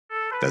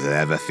Does it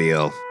ever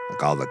feel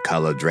like all the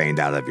color drained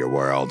out of your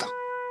world?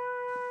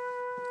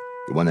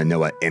 You want to know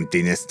what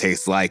emptiness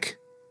tastes like?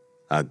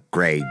 A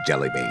gray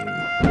jelly bean.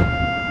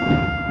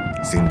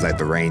 Seems like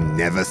the rain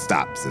never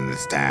stops in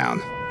this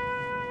town.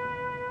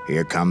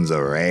 Here comes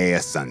a ray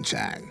of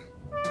sunshine.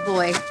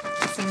 Boy,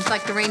 seems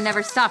like the rain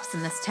never stops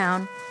in this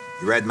town.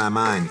 You read my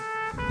mind.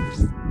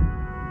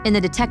 In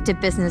the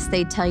detective business,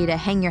 they'd tell you to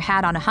hang your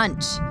hat on a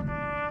hunch.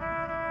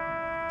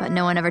 But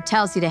no one ever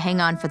tells you to hang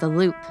on for the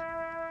loop.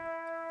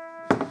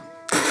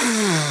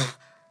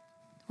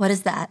 What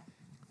is that?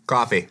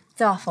 Coffee.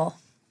 It's awful.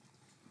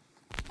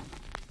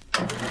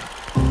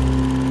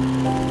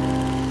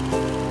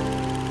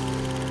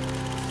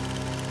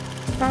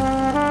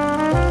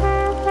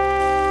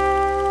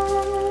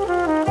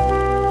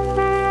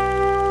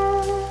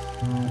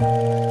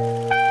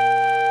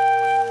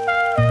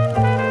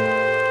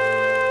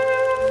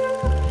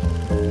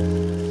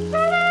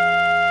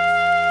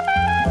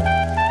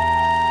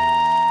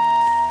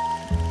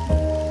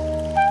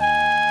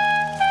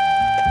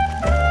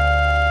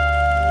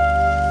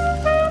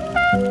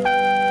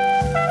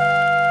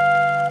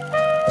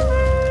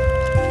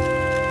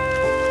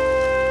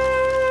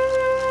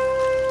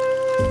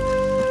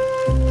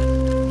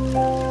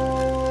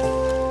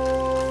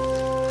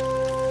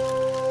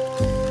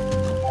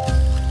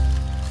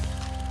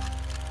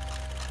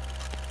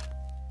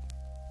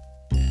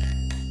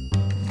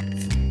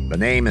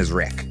 The name is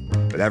Rick,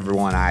 but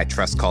everyone I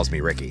trust calls me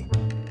Ricky.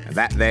 And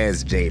that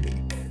there's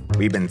Jamie.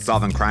 We've been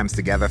solving crimes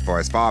together for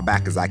as far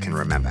back as I can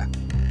remember.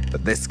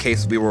 But this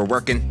case we were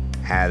working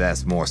had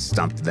us more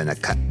stumped than a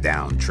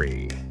cut-down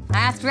tree. I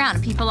asked around,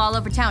 and people all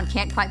over town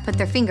can't quite put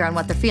their finger on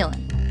what they're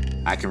feeling.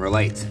 I can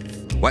relate.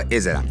 What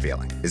is it I'm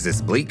feeling? Is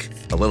this bleak?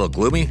 A little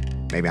gloomy?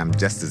 Maybe I'm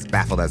just as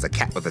baffled as a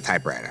cat with a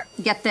typewriter.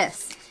 Get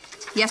this.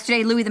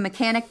 Yesterday, Louis the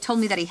mechanic told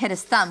me that he hit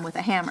his thumb with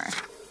a hammer.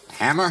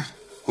 Hammer?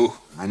 Whew,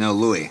 I know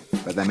Louis,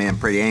 but that made him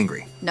pretty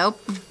angry.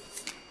 Nope.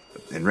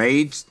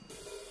 Enraged?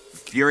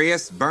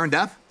 Furious? Burned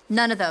up?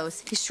 None of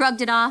those. He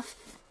shrugged it off,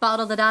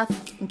 bottled it up,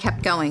 and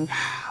kept going.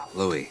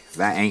 Louis,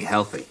 that ain't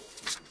healthy.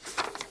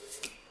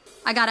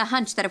 I got a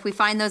hunch that if we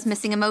find those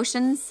missing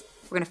emotions,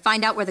 we're gonna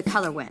find out where the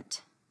color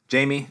went.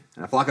 Jamie,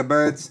 in a flock of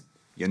birds,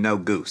 you're no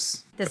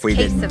goose. This If we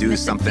case didn't of do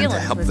missing something to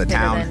feelings help was the bigger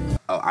town... than-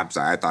 Oh, I'm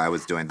sorry, I thought I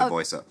was doing the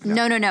voice up.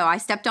 No, I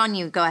stepped on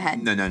you. Go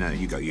ahead. No,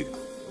 you go.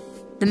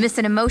 The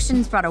missing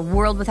emotions brought a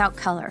world without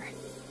color.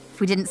 If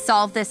we didn't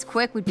solve this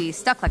quick, we'd be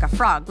stuck like a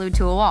frog glued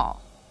to a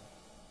wall.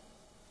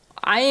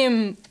 I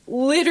am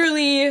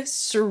literally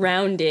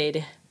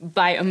surrounded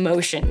by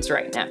emotions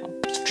right now.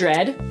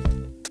 Dread,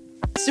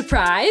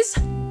 surprise,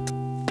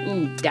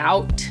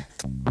 doubt,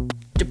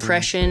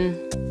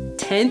 depression,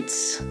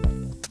 tense,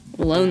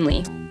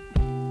 lonely,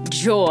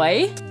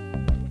 joy,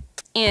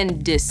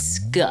 and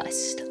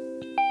disgust.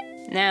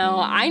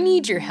 Now, I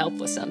need your help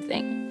with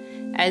something.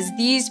 As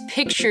these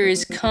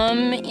pictures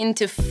come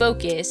into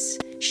focus,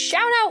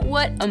 shout out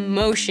what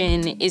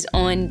emotion is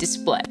on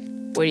display.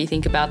 What do you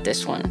think about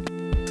this one?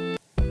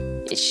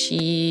 Is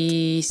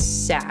she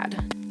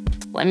sad?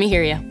 Let me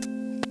hear you.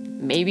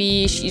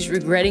 Maybe she's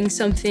regretting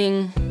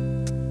something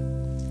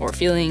or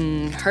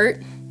feeling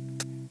hurt.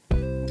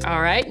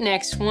 All right,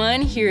 next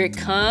one, here it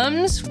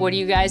comes. What do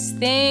you guys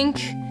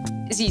think?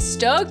 Is he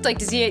stoked? Like,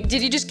 did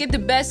he just get the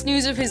best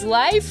news of his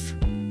life?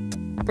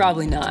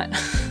 Probably not.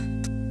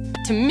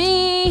 To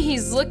me,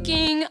 he's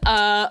looking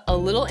a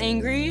little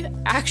angry.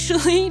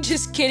 Actually,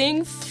 just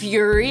kidding,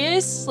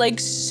 furious, like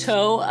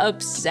so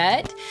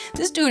upset.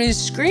 This dude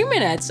is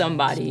screaming at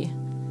somebody.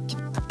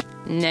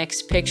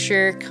 Next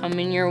picture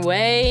coming your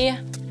way.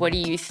 What do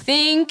you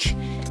think?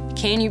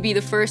 Can you be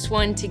the first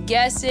one to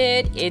guess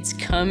it? It's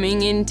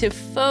coming into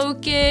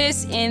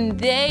focus and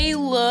they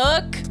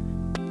look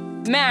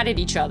mad at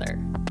each other.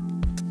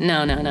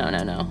 No.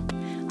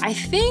 I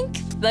think,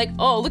 like,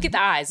 oh, look at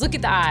the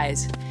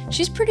eyes.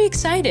 She's pretty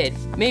excited.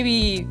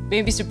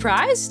 Maybe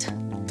surprised?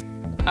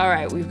 All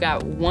right, we've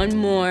got one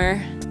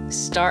more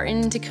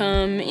starting to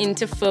come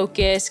into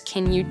focus.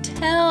 Can you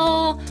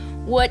tell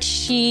what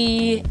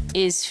she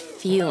is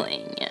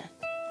feeling?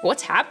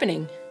 What's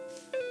happening?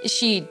 Is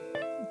she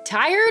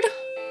tired?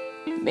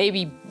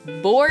 Maybe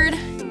bored?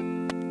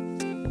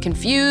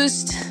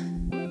 Confused?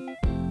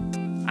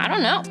 I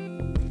don't know.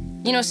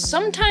 You know,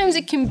 sometimes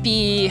it can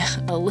be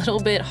a little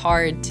bit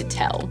hard to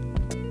tell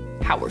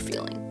how we're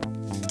feeling.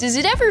 Does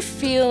it ever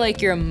feel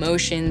like your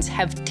emotions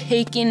have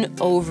taken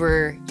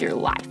over your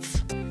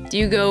life? Do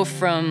you go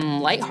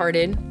from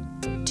lighthearted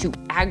to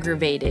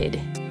aggravated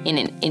in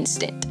an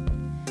instant?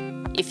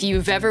 If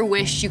you've ever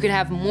wished you could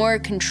have more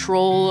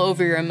control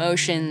over your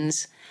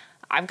emotions,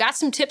 I've got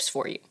some tips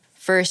for you.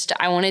 First,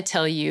 I want to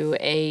tell you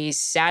a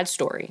sad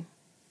story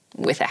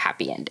with a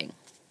happy ending.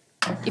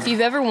 If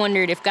you've ever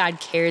wondered if God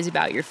cares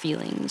about your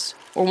feelings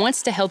or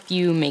wants to help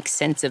you make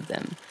sense of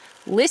them,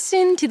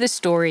 listen to the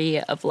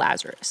story of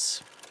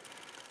Lazarus.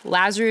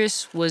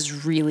 Lazarus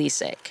was really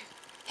sick.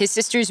 His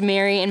sisters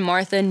Mary and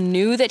Martha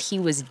knew that he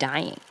was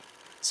dying,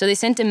 so they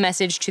sent a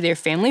message to their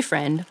family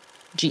friend,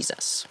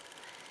 Jesus.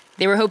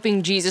 They were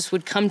hoping Jesus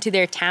would come to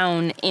their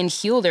town and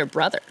heal their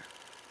brother.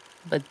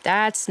 But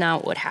that's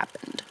not what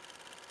happened.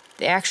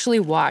 They actually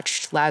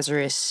watched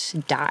Lazarus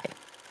die.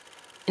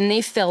 And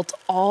they felt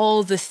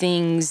all the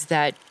things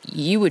that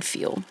you would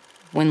feel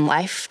when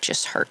life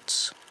just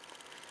hurts.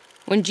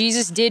 When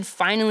Jesus did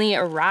finally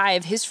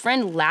arrive, his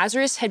friend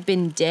Lazarus had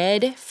been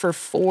dead for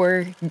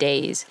 4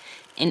 days,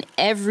 and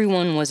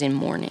everyone was in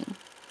mourning.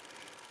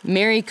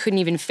 Mary couldn't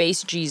even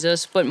face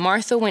Jesus, but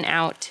Martha went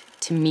out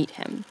to meet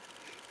him.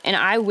 And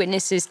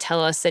eyewitnesses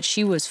tell us that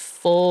she was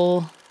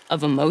full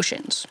of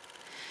emotions.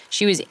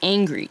 She was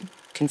angry,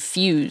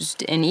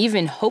 confused, and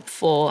even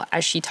hopeful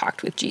as she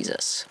talked with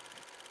Jesus.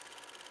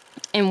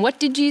 And what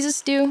did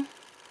Jesus do?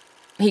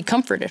 He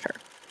comforted her.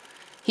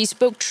 He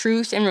spoke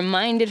truth and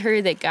reminded her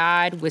that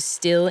God was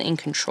still in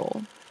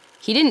control.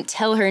 He didn't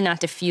tell her not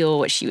to feel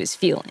what she was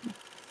feeling.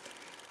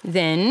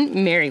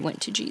 Then Mary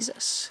went to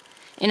Jesus.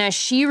 And as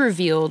she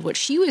revealed what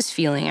she was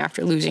feeling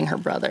after losing her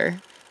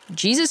brother,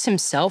 Jesus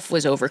himself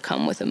was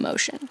overcome with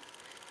emotion.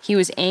 He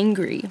was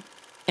angry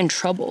and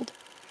troubled.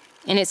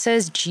 And it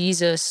says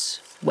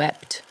Jesus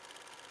wept.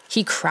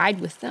 He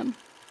cried with them.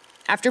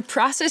 After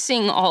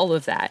processing all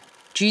of that,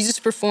 Jesus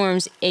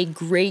performs a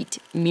great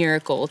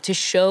miracle to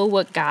show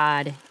what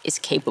God is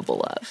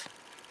capable of.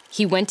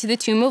 He went to the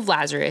tomb of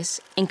Lazarus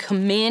and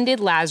commanded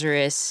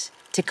Lazarus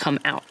to come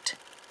out.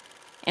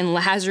 And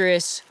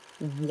Lazarus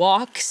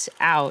walks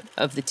out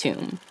of the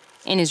tomb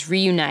and is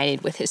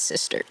reunited with his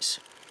sisters.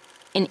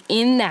 And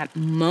in that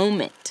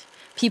moment,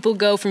 people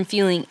go from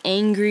feeling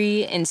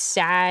angry and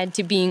sad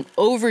to being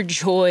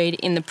overjoyed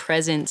in the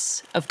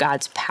presence of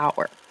God's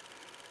power.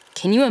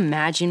 Can you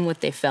imagine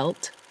what they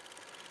felt?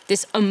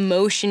 This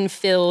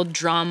emotion-filled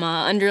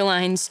drama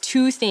underlines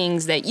 2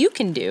 things that you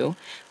can do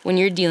when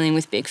you're dealing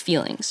with big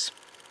feelings.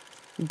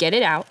 Get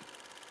it out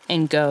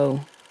and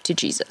go to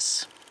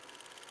Jesus.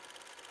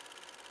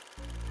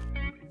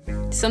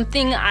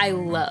 Something I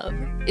love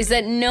is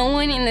that no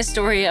one in the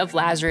story of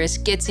Lazarus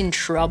gets in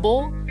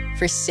trouble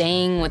for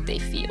saying what they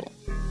feel.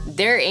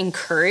 They're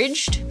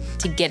encouraged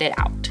to get it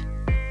out,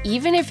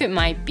 even if it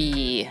might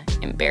be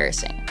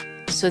embarrassing.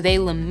 So they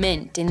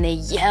lament and they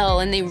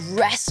yell and they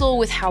wrestle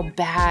with how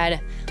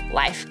bad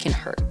life can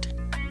hurt.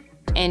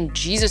 And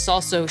Jesus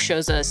also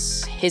shows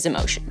us his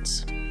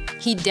emotions.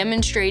 He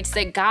demonstrates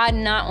that God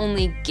not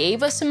only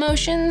gave us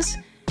emotions,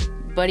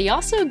 but he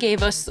also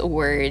gave us the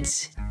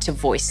words to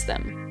voice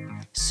them.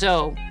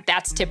 So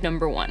that's tip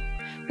number 1.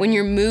 When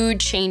your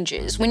mood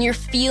changes, when you're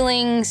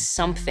feeling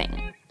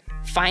something,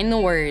 find the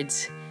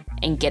words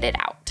and get it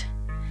out.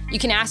 You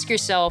can ask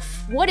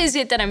yourself, what is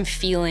it that I'm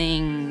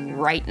feeling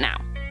right now?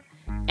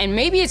 And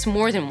maybe it's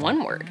more than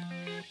one word.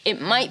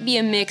 It might be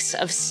a mix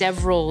of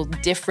several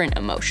different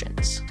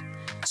emotions.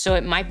 So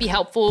it might be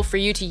helpful for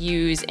you to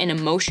use an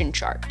emotion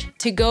chart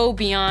to go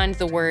beyond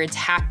the words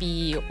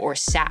happy or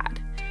sad,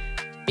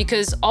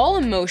 because all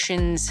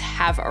emotions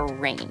have a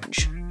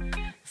range.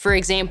 For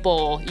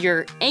example,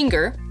 your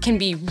anger can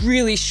be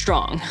really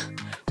strong,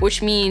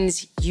 which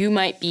means you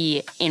might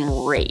be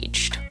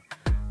enraged.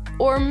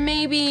 Or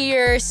maybe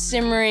you're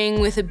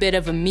simmering with a bit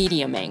of a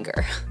medium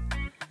anger.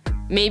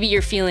 Maybe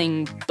you're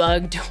feeling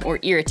bugged or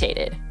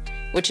irritated,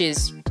 which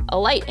is a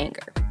light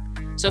anger.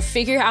 So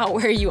figure out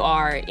where you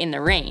are in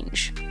the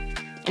range.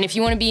 And if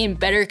you want to be in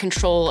better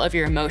control of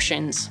your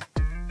emotions,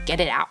 get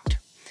it out.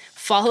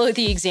 Follow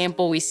the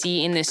example we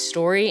see in this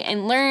story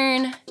and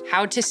learn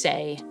how to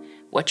say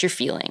what you're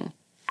feeling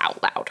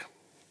out loud.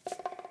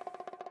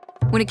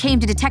 When it came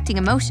to detecting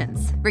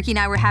emotions, Ricky and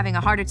I were having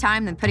a harder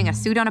time than putting a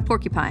suit on a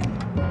porcupine.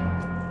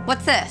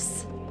 What's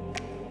this?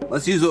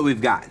 Let's use what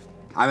we've got.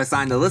 I've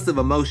assigned a list of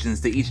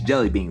emotions to each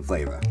jelly bean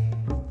flavor.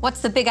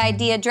 What's the big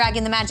idea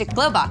dragging the magic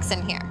glow box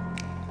in here?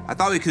 I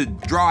thought we could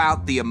draw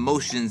out the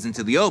emotions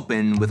into the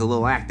open with a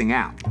little acting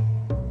out.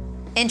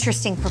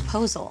 Interesting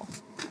proposal.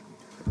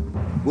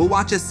 We'll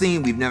watch a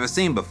scene we've never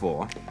seen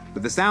before,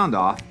 with the sound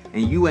off,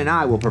 and you and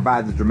I will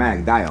provide the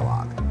dramatic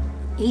dialogue.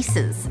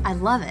 Aces, I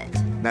love it.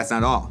 That's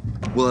not all.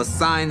 We'll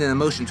assign an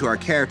emotion to our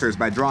characters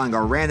by drawing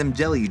a random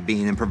jelly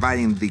bean and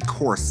providing the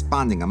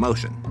corresponding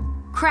emotion.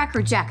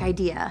 Cracker Jack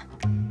idea.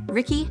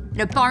 Ricky,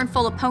 in a barn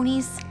full of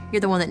ponies, you're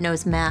the one that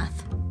knows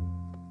math.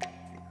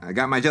 I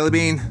got my jelly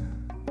bean.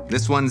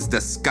 This one's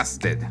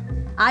disgusted.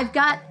 I've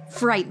got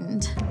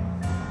frightened.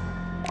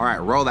 All right,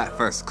 roll that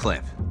first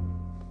clip.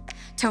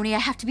 Tony, I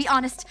have to be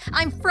honest.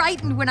 I'm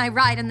frightened when I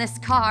ride in this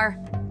car.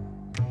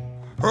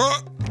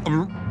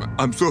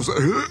 I'm so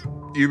sorry.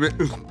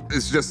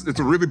 It's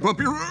a really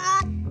bumpy.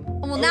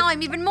 Well, now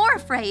I'm even more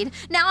afraid.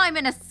 Now I'm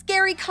in a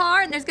scary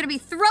car and there's gonna be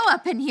throw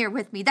up in here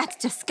with me. That's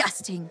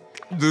disgusting.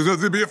 There's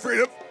nothing to be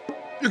afraid of.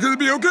 You're gonna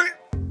be okay.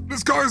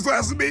 This car has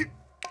lasted me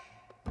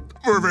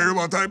for a very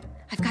long time.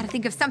 I've got to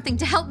think of something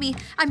to help me.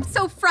 I'm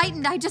so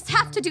frightened, I just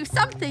have to do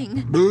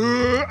something.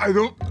 I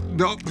don't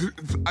know.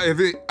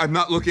 I'm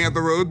not looking at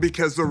the road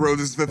because the road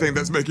is the thing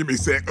that's making me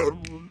sick.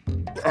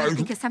 I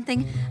think of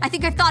something. I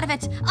think I've thought of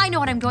it. I know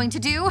what I'm going to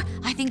do.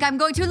 I think I'm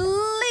going to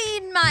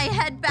lean turn my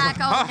head back.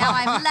 Oh, now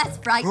I'm less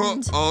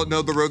frightened. Oh,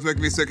 no, the road's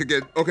making me sick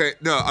again. Okay,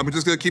 no, I'm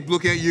just gonna keep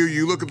looking at you.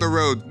 You look at the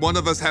road. One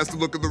of us has to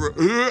look at the road.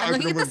 I'm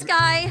looking at the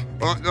sky.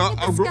 No,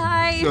 the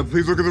sky. No,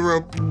 please look at the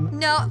road.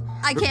 No,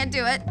 I can't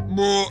do it.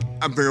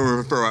 I'm thinking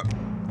we're gonna throw up.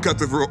 Cut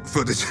the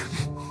footage.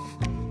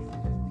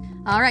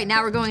 All right,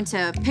 now we're going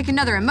to pick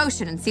another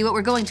emotion and see what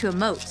we're going to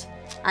emote.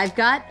 I've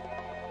got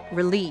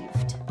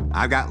relieved.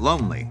 I've got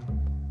lonely.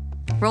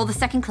 Roll the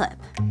second clip.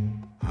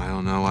 I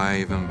don't know why I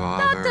even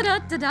bother.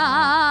 Da-da-da-da-da,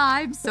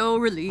 I'm so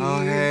relieved. Oh,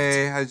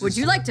 hey, Would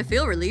you like to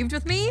feel relieved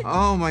with me?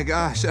 Oh my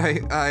gosh,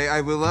 I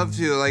would love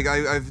to. Like,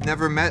 I've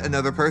never met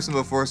another person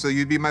before, so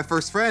you'd be my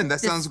first friend. That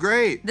sounds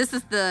great. This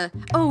is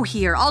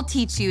here, I'll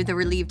teach you the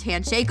relieved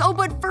handshake. Oh,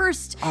 but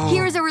first,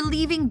 here's a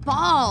relieving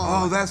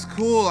ball. Oh, that's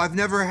cool. I've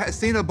never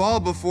seen a ball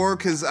before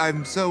because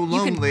I'm so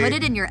lonely. You can put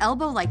it in your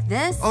elbow like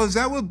this. Oh, is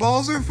that what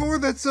balls are for?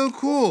 That's so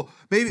cool.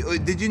 Maybe,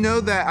 did you know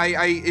that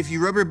if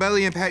you rub your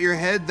belly and pat your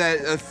head,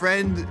 that a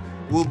friend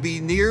will be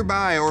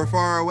nearby or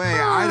far away?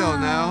 I don't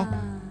know.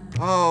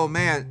 Oh,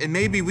 man. And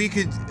maybe we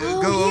could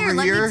go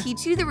over here. Let me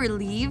teach you the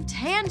relieved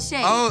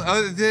handshake.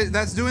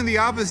 That's doing the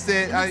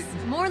opposite.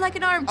 It's more like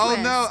an arm twist.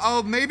 Oh, no.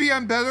 Oh, maybe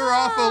I'm better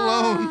off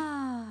alone.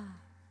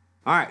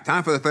 All right,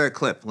 time for the third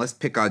clip. Let's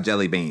pick our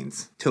jelly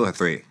beans. 2 or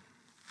 3.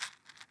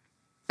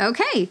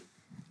 Okay.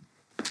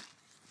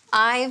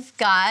 I've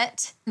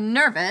got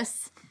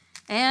nervous.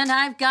 And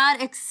I've got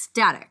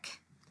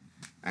ecstatic.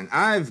 And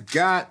I've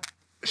got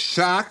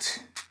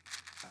shocked,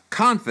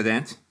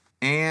 confident,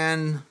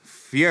 and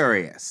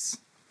furious.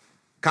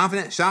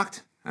 Confident,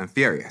 shocked, and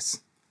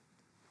furious.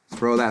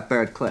 Let's roll that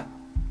third clip.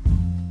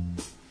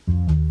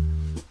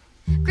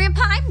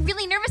 Grandpa, I'm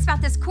really nervous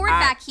about this cord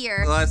back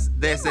here. Listen,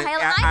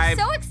 I'm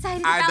so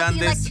excited about the electricity I've done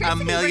this a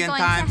million we're going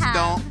times. to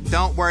have.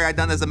 Don't worry, I've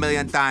done this a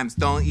million times.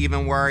 Don't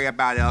even worry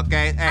about it,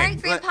 okay? Hey, all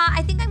right, Grandpa,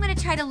 I think I'm going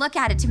to try to look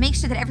at it to make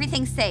sure that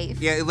everything's safe.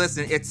 Yeah,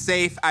 listen, it's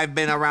safe. I've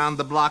been around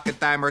the block a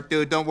time or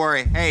two. Don't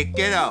worry. Hey,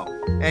 kiddo.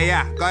 Hey,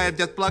 yeah, go ahead,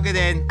 just plug it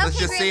in. Let's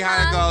just see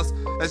how it goes.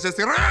 Let's just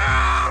see. Oh,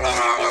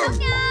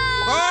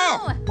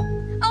 my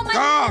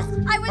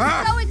goodness. I was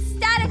so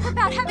ecstatic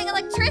about having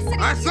electricity.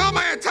 I saw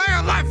my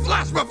entire life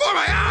flash before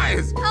my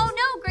eyes. Oh,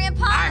 no,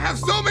 Grandpa. I have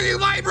so many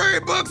library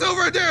books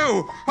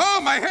overdue.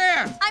 Oh, my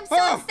hand. I'm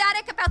so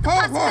ecstatic about the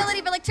possibility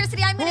of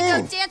electricity. I'm going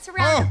to go dance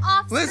around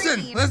off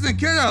screen. Listen,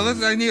 kiddo.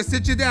 Listen, I need to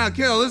sit you down.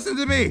 Kiddo, listen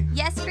to me.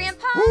 Yes,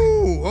 Grandpa?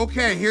 Ooh,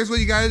 okay, here's what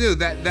you gotta do.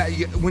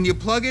 When you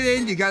plug it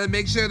in, you gotta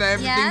make sure that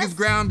everything is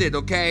grounded,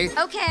 okay?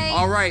 Okay.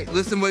 All right,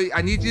 listen, what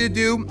I need you to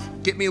do,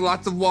 get me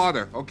lots of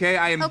water, okay?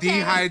 I am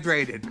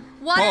dehydrated.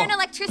 Water and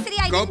electricity,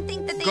 I didn't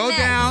think that they Go mixed.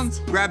 down,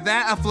 grab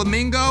that, a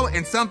flamingo,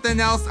 and something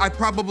else.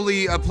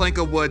 Probably a plank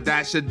of wood.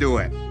 That should do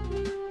it.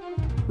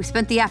 We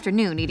spent the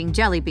afternoon eating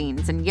jelly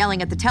beans and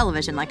yelling at the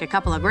television like a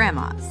couple of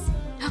grandmas.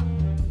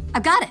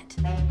 I've got it.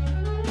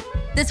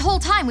 This whole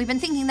time, we've been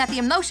thinking that the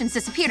emotions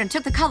disappeared and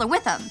took the color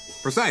with them.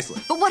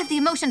 Precisely. But what if the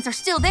emotions are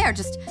still there,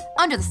 just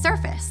under the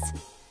surface?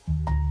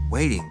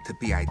 Waiting to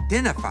be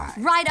identified.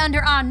 Right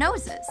under our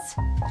noses.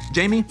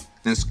 Jamie,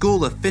 in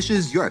School of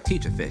Fishes, you're a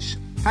teacher fish.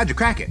 How'd you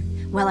crack it?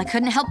 Well, I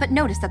couldn't help but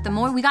notice that the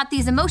more we got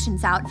these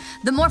emotions out,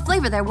 the more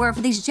flavor there were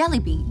for these jelly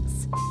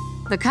beans.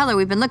 The color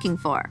we've been looking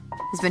for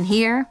has been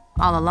here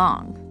all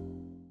along.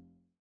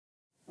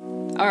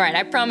 All right,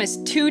 I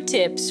promised 2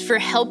 tips for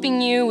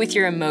helping you with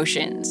your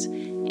emotions.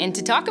 And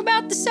to talk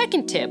about the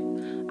second tip,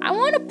 I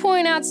want to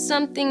point out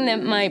something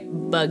that might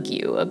bug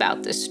you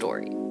about this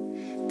story.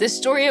 The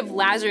story of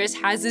Lazarus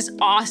has this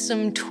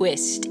awesome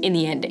twist in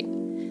the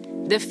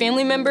ending. The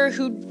family member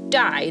who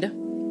died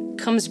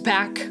comes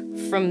back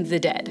from the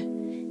dead.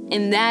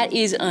 And that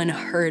is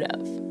unheard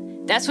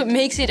of. That's what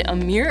makes it a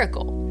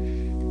miracle.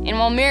 And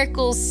while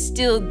miracles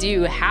still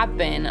do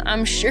happen,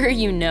 I'm sure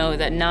you know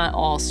that not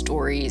all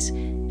stories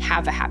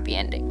have a happy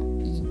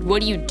ending.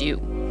 What do you do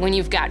when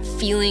you've got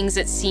feelings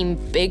that seem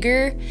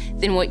bigger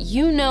than what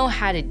you know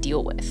how to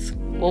deal with?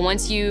 Well,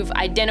 once you've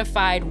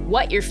identified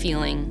what you're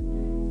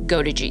feeling,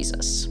 go to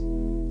Jesus.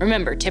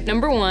 Remember, tip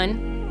number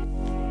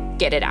 1,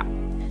 get it out.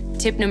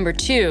 Tip number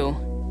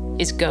 2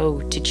 is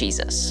go to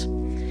Jesus.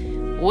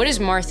 What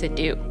does Martha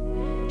do?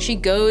 She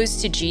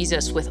goes to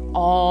Jesus with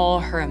all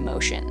her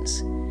emotions.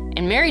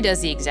 And Mary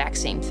does the exact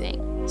same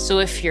thing. So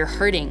if you're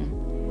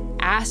hurting,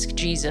 ask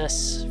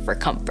Jesus for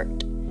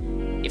comfort.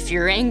 If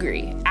you're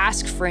angry,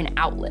 ask for an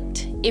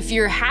outlet. If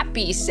you're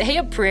happy, say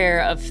a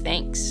prayer of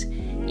thanks.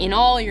 In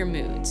all your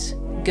moods,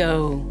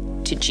 go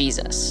to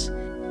Jesus.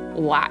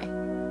 Why?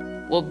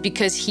 Well,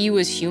 because he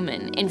was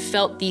human and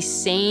felt the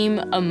same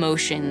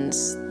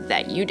emotions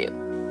that you do.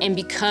 And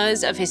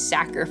because of his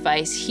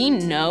sacrifice, he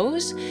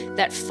knows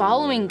that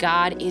following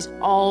God is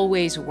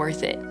always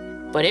worth it,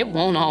 but it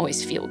won't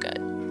always feel good.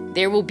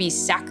 There will be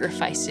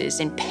sacrifices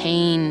and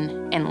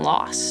pain and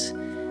loss,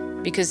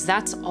 because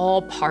that's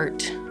all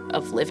part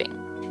of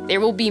living.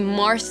 There will be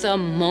Martha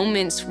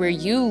moments where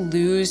you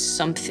lose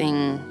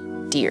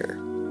something dear.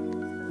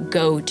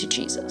 Go to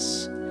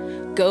Jesus.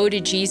 Go to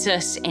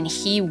Jesus and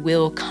he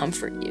will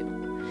comfort you.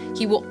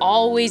 He will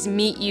always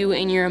meet you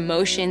in your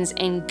emotions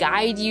and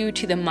guide you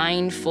to the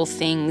mindful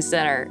things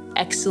that are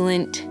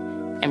excellent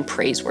and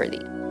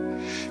praiseworthy.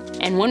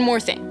 And one more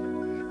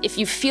thing. If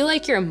you feel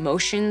like your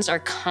emotions are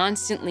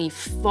constantly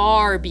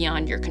far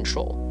beyond your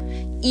control,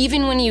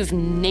 even when you've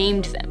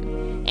named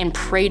them and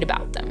prayed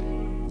about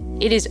them,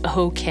 it is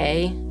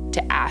okay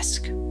to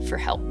ask for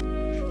help.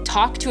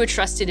 Talk to a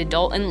trusted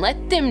adult and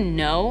let them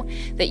know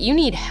that you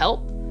need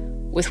help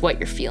with what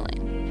you're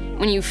feeling.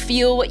 When you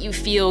feel what you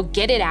feel,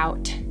 get it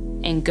out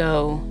and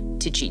go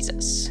to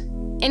Jesus.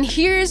 And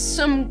here's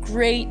some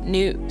great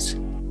news.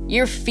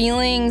 Your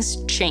feelings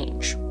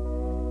change,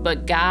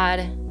 but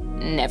God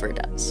never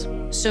does.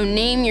 So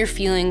name your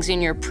feelings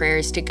in your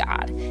prayers to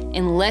God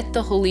and let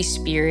the Holy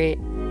Spirit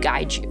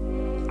guide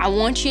you. I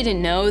want you to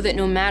know that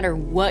no matter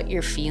what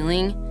you're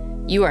feeling,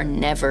 you are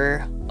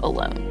never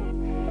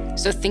alone.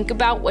 So think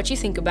about what you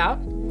think about,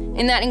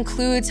 and that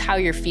includes how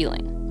you're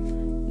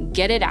feeling.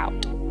 Get it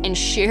out and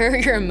share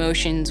your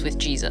emotions with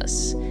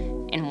Jesus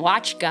and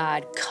watch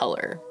God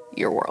color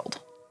your world.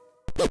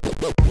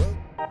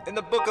 In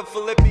the book of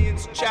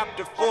Philippians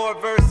chapter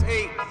 4 verse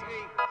 8.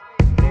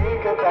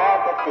 Think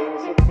about the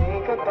things you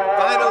think about.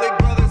 Finally,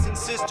 brothers and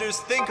sisters,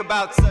 think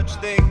about such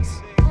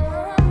things.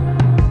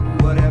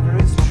 Whatever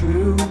is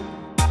true,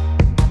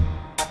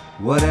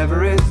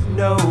 whatever is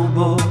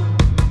noble,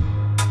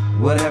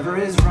 whatever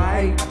is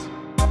right,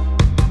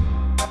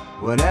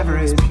 whatever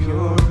is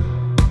pure,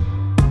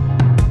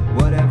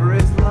 whatever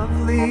is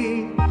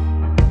lovely,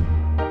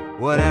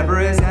 whatever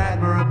is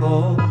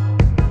admirable,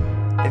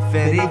 if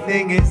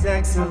anything is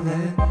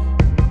excellent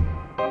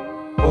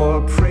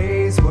or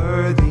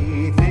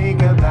praiseworthy,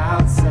 think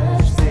about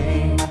such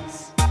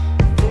things.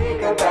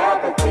 Think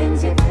about the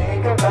things you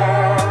think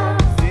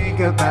about. Think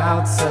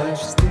about such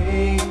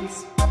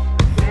things.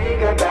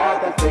 Think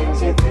about the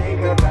things you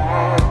think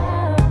about.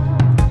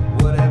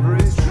 Whatever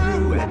is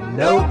true and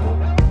noble,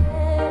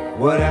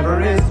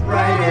 whatever is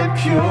right and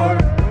pure,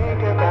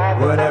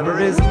 whatever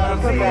is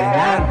lovely and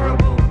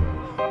admirable,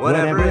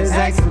 whatever is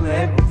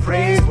excellent and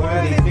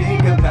praiseworthy,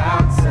 think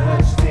about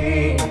such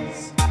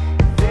things.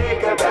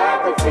 Think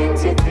about the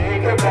things you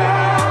think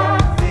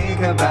about. Think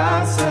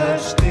about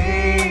such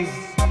things.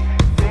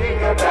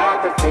 Think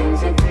about the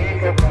things you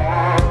think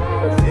about.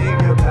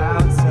 Think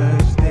about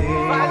such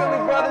things.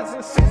 Finally, brothers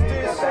and sisters,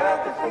 think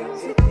about the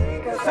things you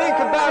think about. Think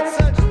about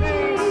such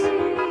things.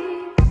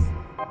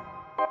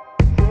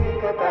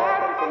 Think about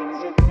the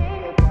things you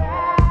think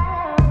about.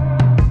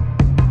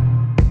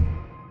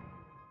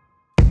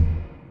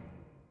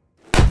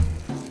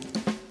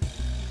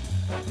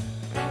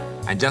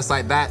 And just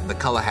like that, the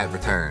color had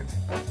returned.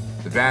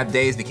 The drab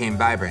days became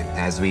vibrant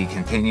as we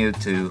continued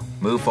to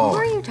move Who forward.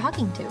 are you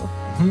talking to?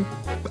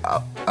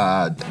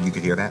 You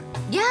could hear that?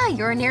 Yeah,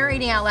 you're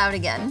narrating out loud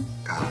again.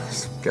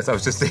 Gosh, guess I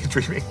was just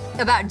daydreaming.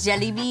 About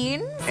jelly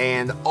beans?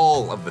 And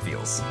all of the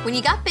feels. When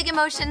you got big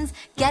emotions,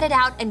 get it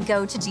out and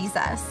go to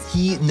Jesus.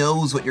 He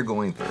knows what you're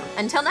going through.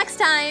 Until next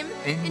time,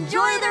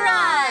 enjoy the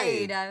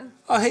ride!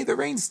 Oh, hey, the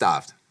rain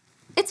stopped.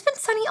 It's been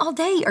sunny all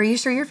day. Are you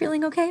sure you're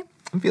feeling okay?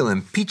 I'm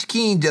feeling Peachy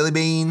Keen, jelly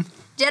bean.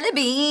 Jelly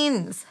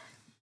beans!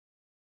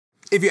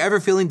 If you're ever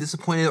feeling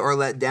disappointed or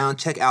let down,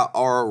 check out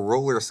our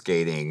roller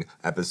skating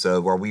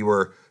episode where we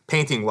were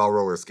painting while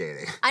roller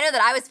skating. I know that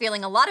I was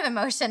feeling a lot of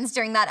emotions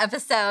during that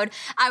episode.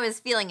 I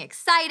was feeling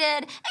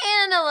excited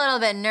and a little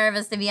bit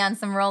nervous to be on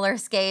some roller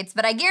skates,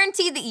 but I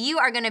guarantee that you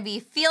are gonna be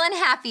feeling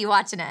happy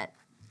watching it.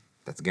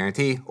 That's a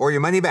guarantee, or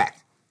your money back.